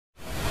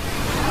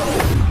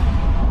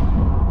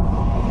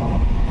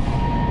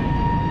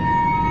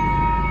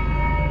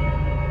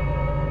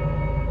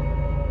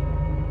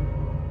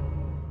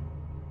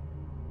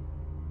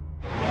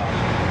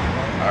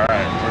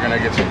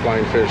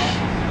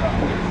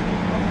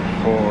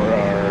for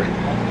our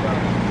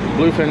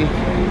bluefin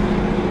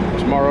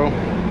tomorrow.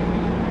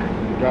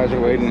 Guys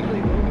are waiting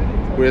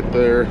with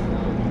their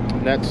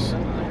nets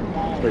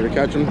ready to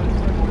catch them.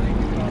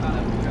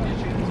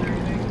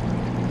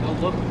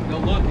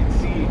 They'll look and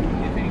see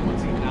if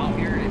anyone's even out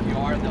here. If you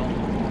are,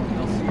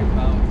 they'll see your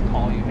boat,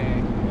 call you,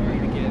 hey, we're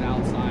gonna get it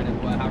outside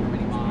of however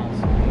many miles.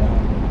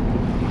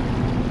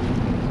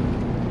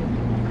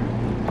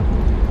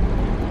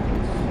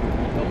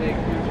 They'll make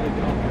usually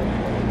go.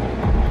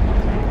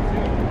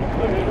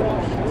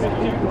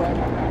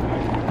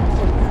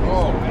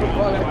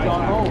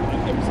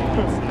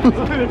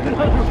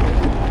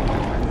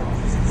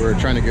 We're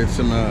trying to get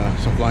some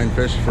flying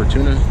fish for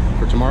tuna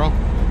for tomorrow,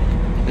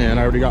 and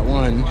I already got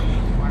one.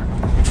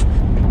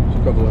 There's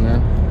a couple in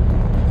there,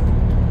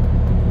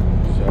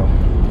 so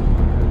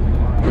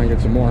I'm trying to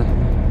get some more.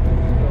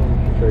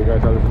 Show you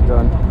guys how this is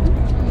done.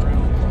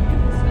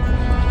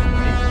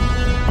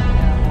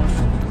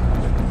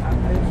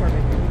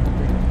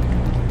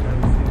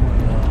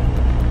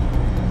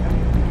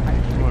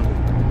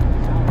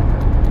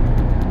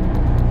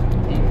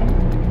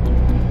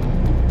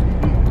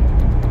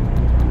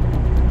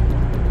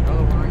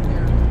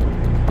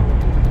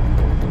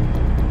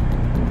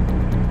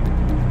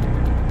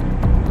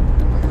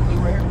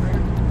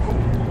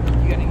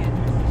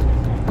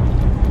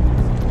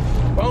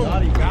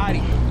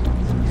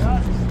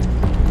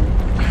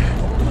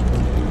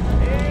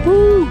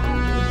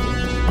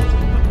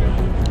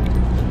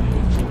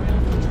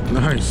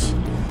 Nice.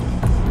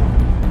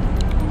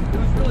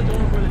 Who's really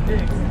going for the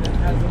dicks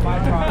as a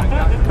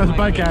byproduct? That's a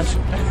bycatch.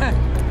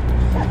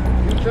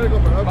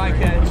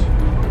 Bycatch.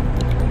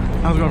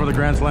 I was going for the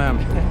Grand Slam.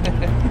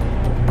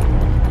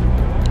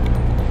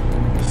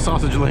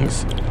 Sausage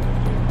links.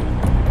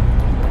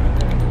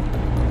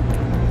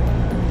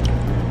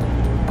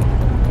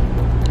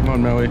 Come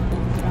on, Melly. This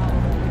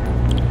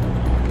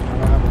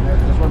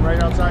one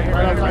right outside here.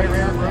 Right outside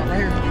here. Right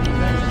here.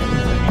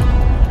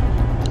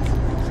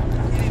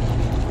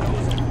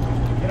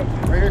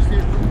 Right here,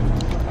 Steve.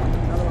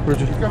 Where'd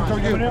you? He's coming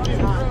towards you.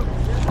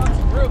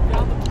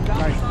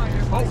 Nice.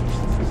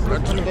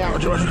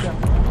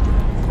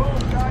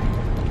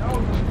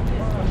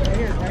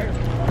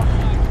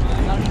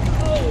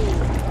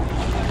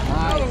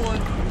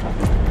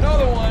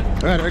 Another one. All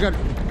right, I got it.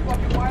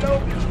 Fucking wide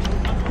open.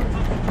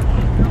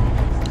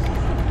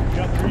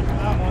 Got 3 for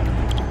that one.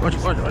 Watch.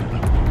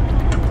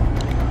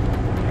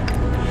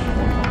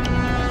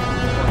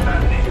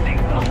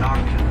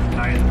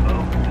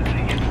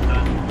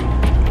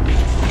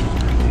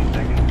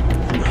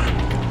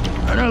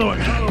 Another one.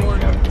 Got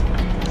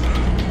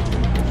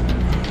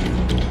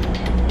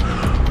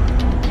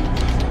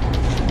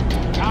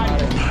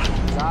it.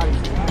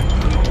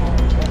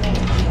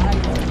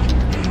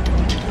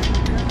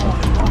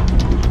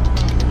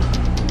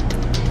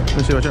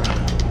 Let's see, watch out.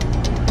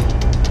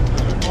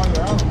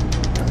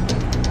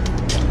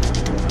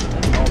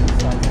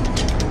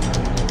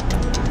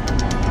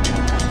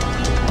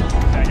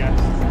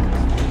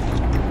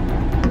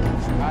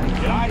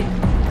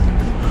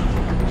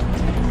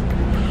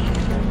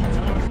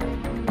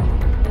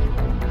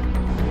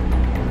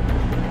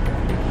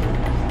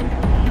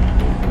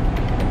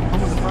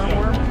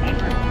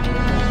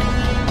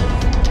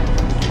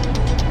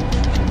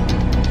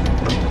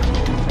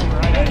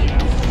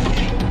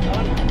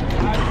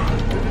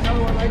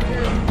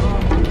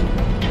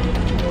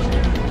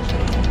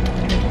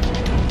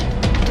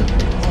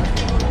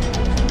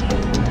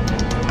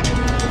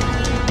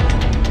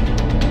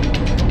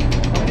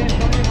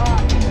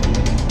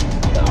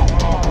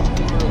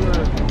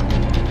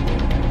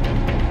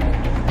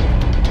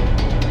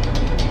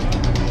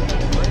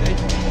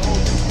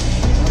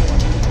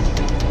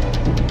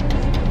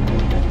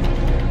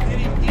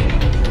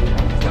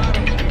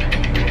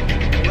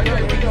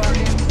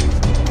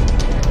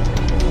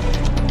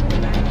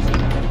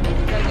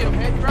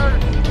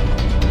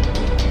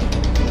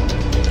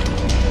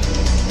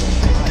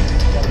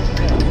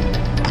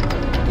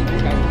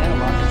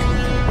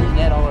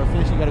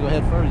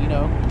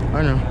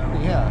 I know.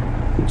 Yeah.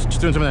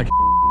 Just doing some of that.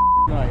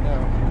 No, I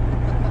know.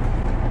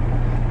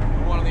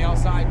 One on the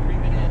outside,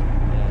 creeping in.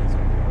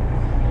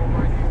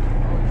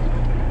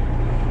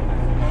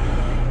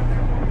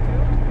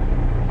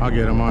 I'll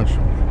get him, watch.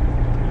 Come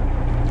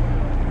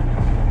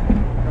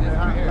in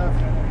hot left.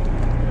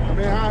 Come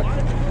in hot.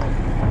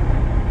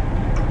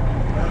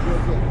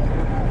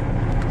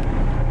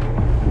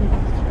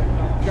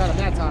 Got him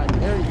that time.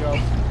 There you go.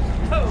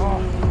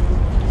 Oh.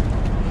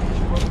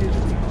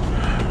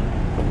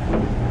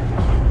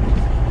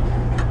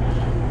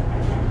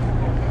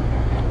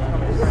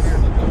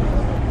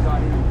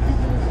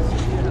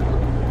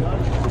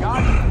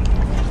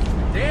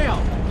 Damn!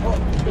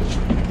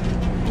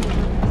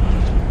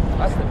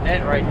 That's the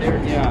net right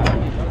there. Yeah.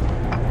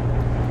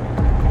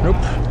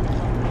 Nope.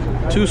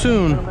 Too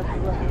soon.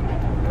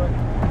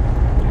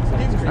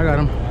 I got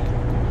him.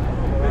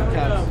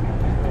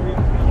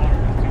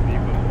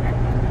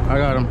 I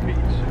got him.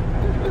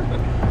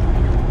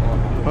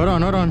 Hold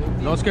on.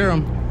 Don't scare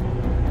him.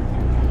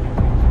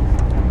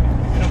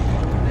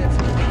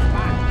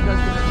 You guys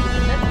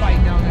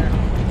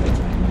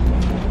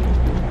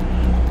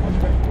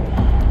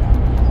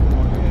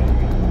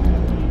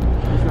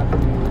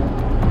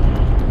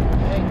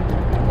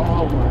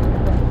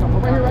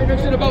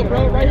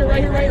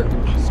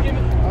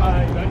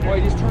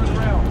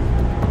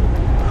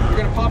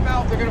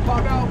they're gonna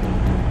pop out.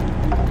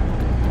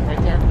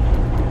 Right there.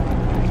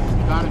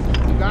 You got him.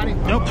 You got him.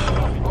 Nope.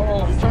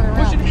 Oh, he's turning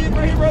around. Pushing in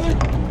right here, brother.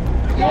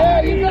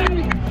 Yeah, you got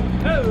him.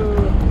 Oh,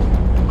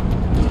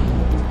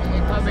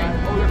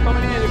 they're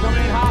coming in. They're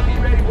coming in hot. Be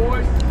ready,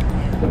 boys.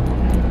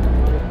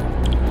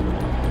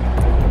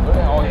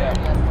 Oh, yeah.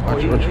 Oh,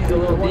 he's a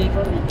little deep.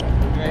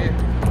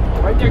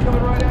 Right there,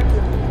 coming right at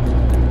you.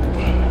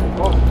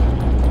 Oh,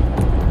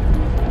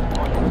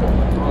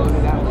 look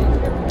at that one.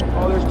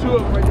 Oh, there's two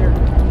of them right there.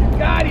 You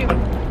got him.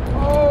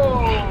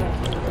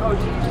 Oh,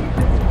 geez.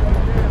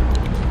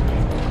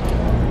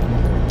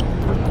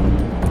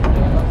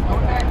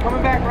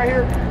 Coming back right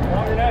here.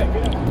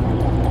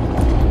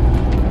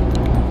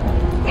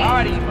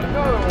 Got him.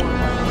 Another one.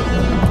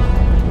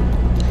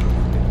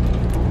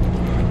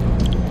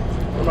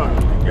 Come on,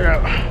 get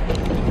out.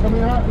 Come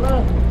here,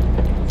 left.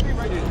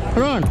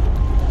 Come on.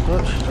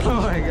 Oh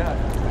my God.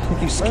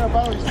 Right up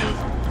out, Steve.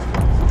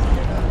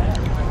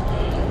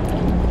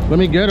 Let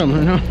me get him,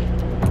 you know.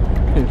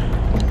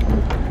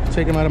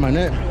 Take him out of my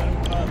net.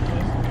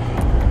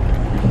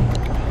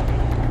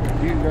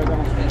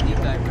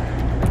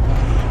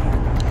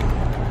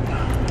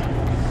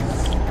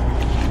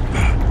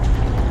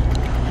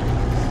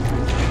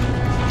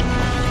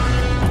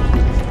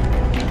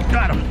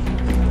 Got him.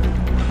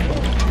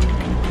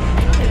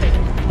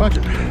 Watch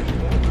it.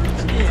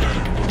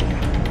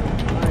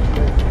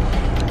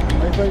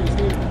 Right there,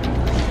 Steve.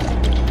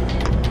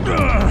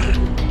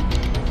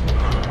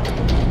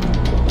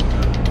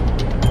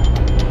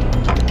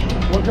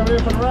 One coming in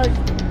from the right.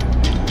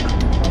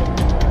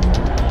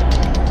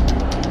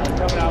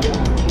 Coming out.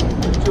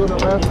 There's two on the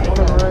left, one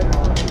on the right.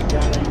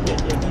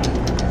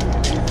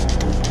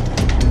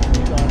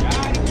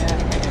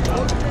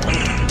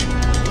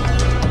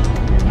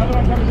 Another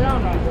one coming down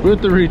now. With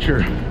the reacher.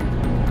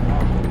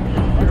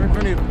 Right in front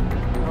of you.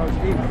 Oh,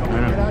 Steve.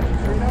 Straight out you,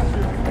 straight out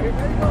you. There you go.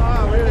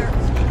 Ah, right there.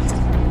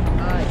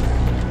 Nice.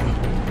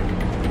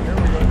 There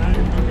we go. Now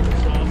you're cooking the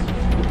sauce.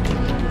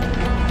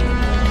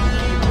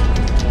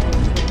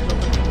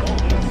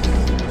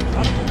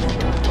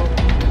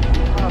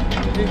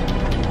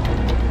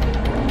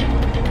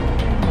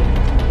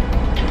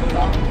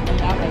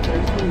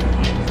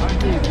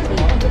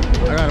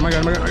 I got him, I got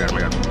him, I got him, I got him, I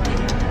got him.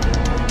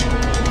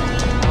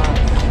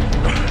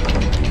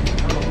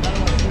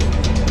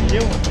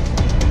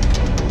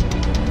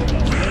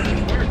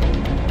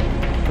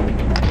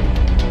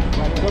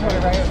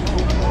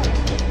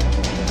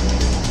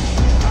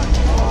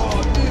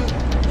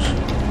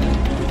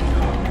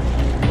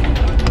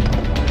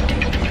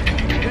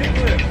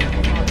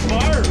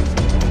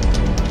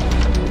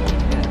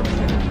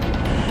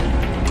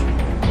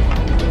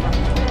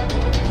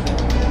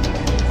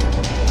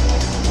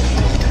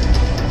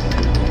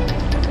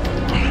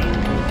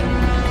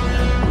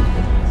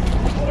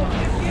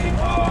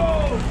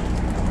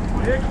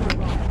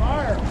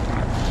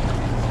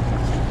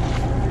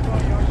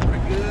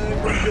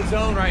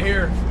 Zone right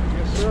here.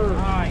 Yes, sir.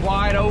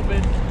 Wide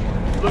open.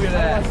 Look at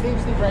that. Steve,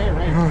 right here,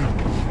 right here.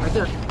 Right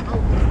there.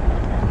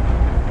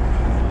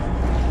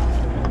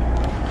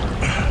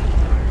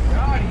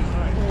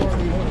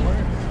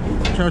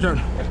 Watch out.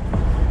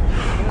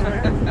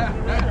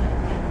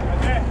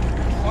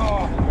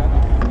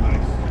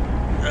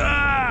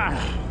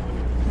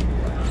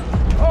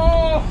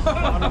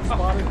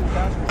 Unspotted and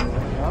faster.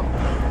 Yep.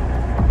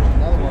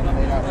 Another one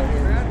laid out right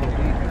here.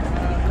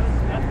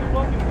 That's the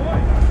fucking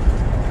point.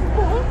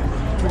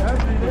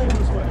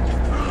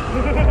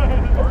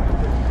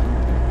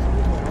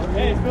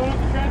 Hey, is filling up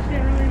the trash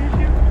can really an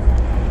issue?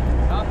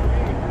 Not for me.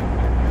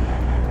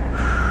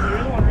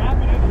 You're the one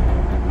wrapping it.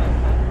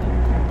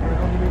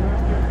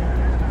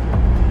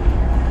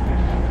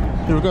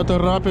 You got to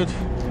wrap it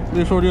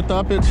before you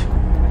tap it.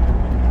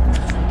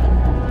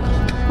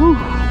 Whew. I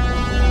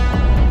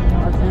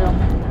see him.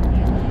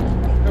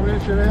 Coming in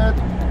straight ahead.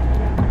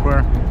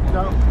 Where?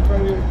 Down,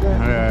 right here.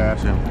 Yeah, I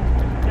see him.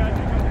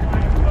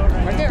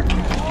 Right there.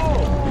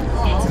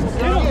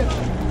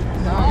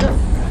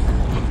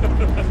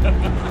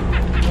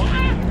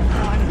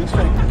 He's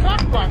straight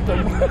cock blocked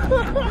him.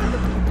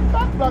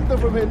 Cock blocked him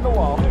from hitting the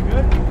wall.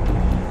 Good.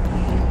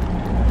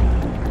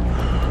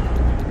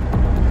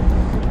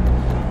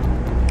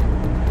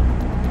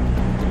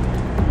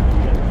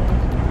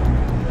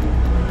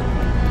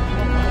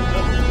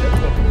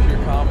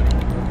 Pure comedy.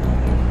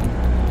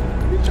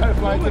 He tried to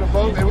fly into the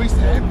boat and we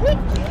said, "Whoop."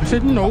 I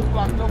said no.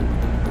 Blocked him.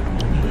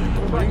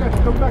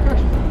 Come back at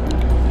you.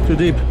 Too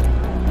deep.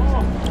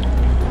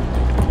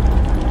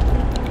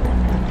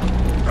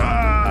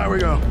 Ah, there we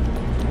go.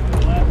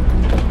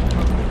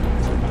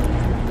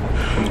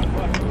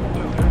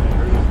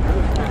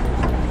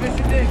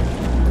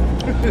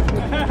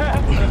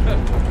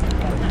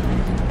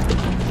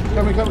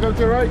 Come to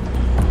the right.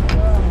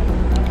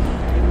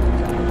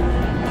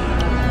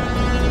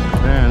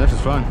 Man, this is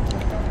fun.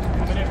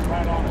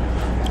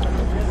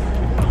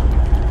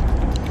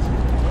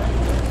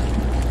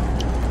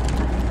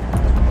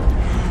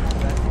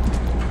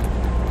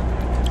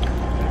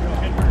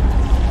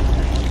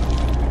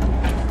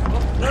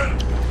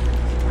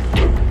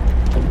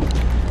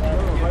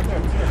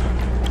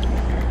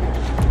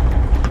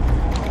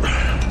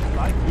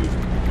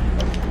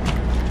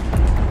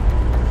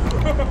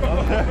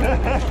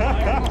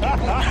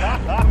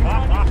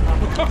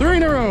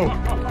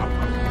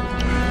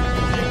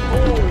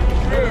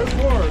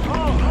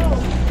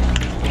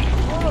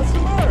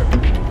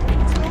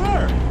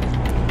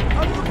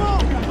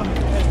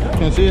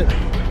 You see it?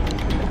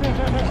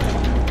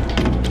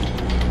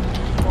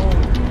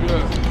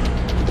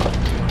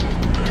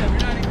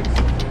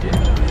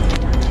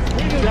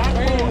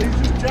 He's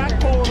just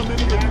jack-pulling them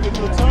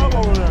into the tub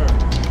over there.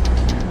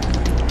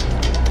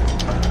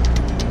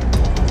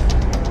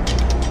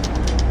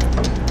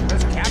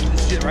 Let's catch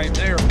this shit right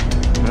there.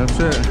 That's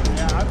it.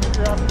 Yeah, I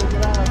figured out to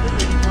get out. I think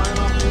he's flying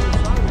off the other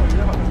side.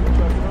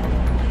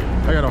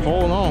 Yeah, I got a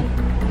hole and all.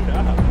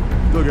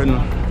 yeah. Still good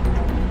enough.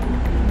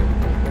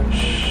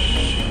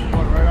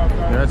 One right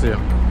outside. Yeah, that's it.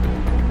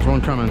 There's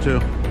one coming too.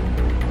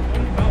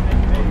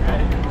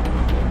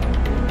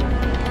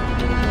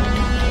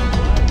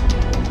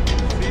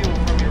 Feel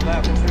from your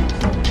left too.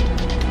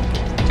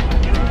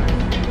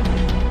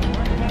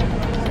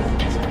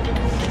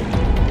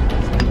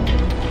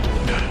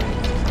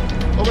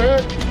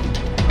 Overhead.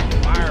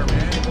 Fire,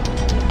 man.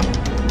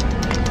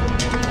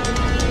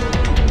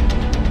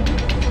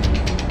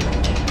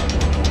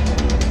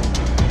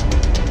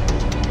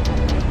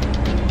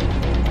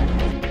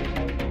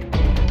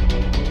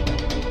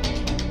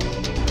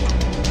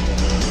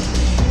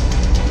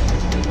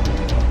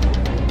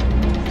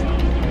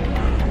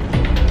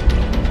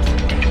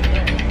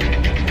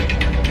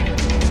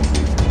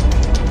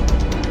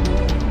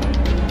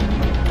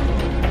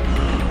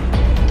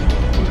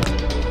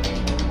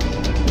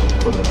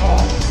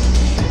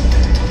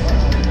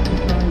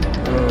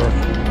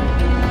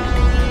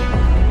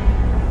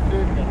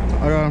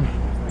 I got him.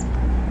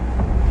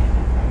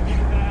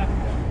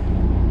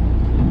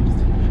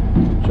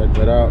 Check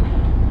that out.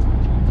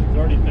 There's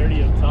already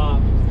 30 up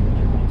top.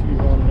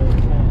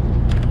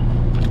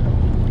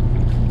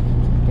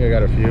 Yeah, I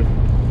got a few.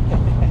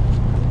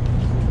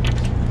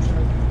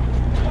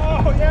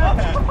 Oh, yeah!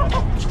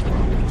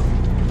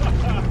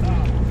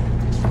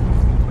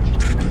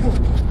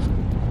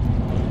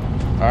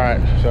 All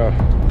right, so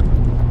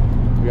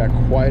we got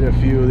quite a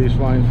few of these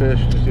flying fish.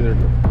 You see they're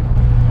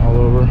all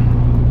over.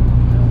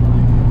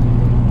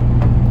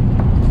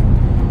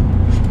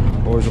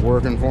 Boys are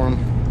working for them.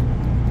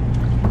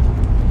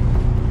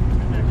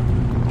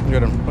 Look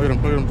at him, look at him,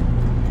 look at him.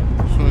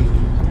 Swimming.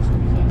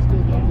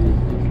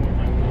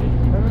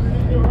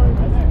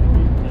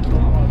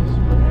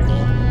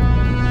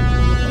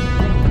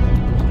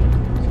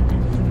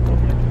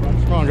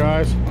 Come on,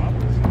 guys.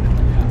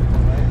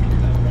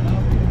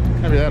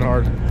 Can't be that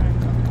hard.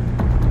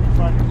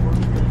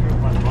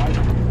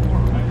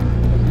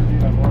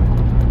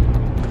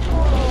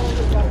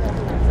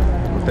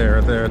 Right there,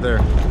 right there, right there.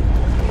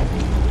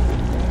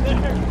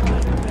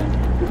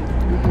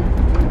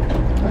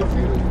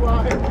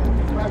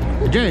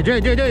 Jay.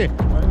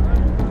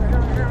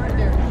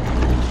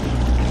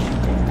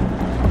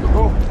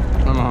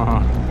 Come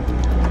on.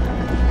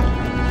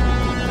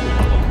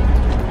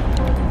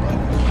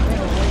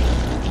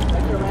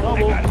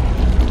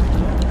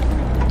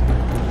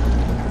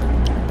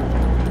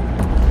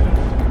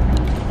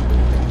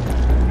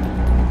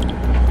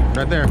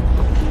 Right there.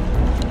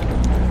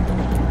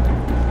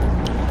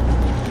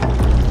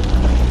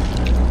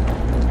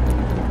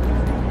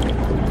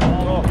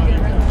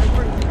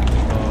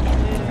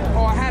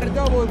 Oh, I had a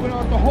double. It went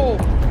out the hole.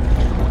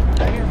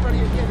 Right here in front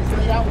of you again. It's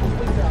laid out with the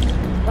wings out.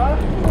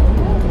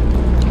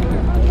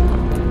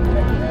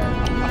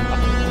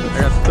 I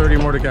got 30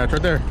 more to catch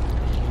right there.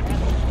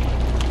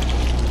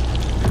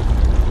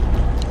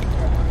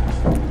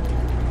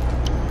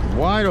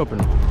 Wide open.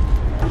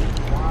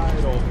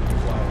 Wide open.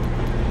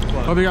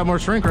 Hope you got more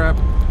shrink wrap.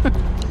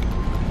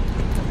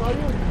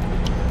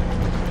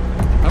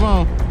 Come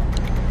on.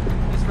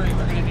 This ring,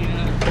 we're gonna need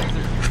another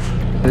filter.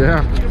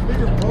 Yeah.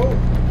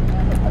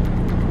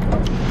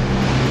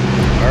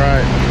 All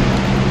right.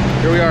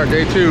 Here we are,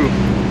 day 2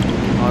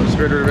 on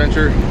Spirited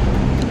Adventure.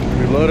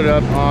 We loaded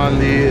up on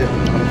the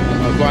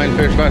flying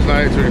fish last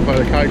night, so we can fly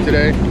the kite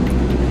today.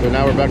 But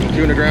now we're back to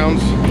Tuna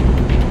grounds.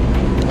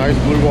 Nice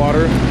blue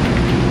water.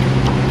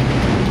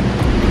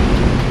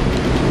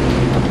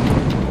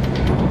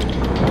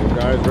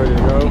 Guys ready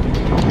to go,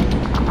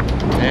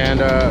 and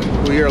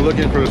we are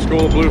looking for the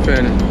school of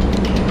bluefin.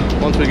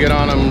 Once we get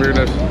on them, we're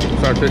gonna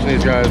start fishing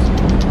these guys.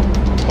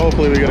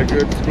 Hopefully we get a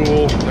good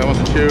school that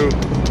wants to chew.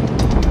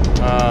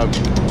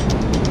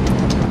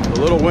 A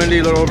little windy,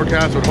 a little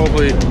overcast, but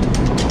hopefully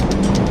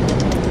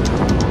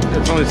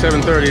it's only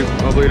 7:30.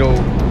 Hopefully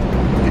it'll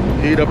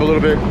heat up a little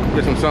bit,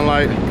 get some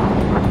sunlight. A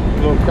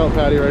little kelp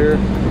patty right here.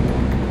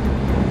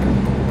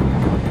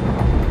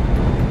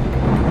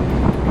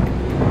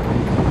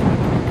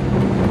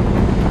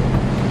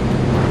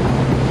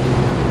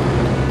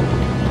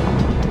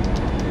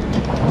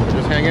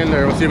 Hang in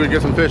there, we'll see if we can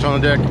get some fish on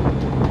the deck. Fish.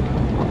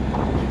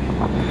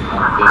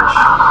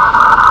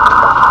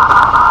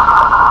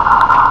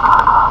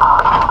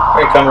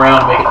 Alright, come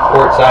around, make it the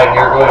port side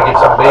here. Go ahead and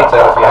get some baits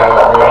out if you have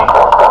it ready.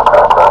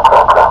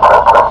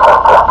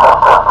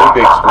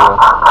 Big school.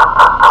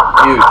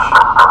 Huge.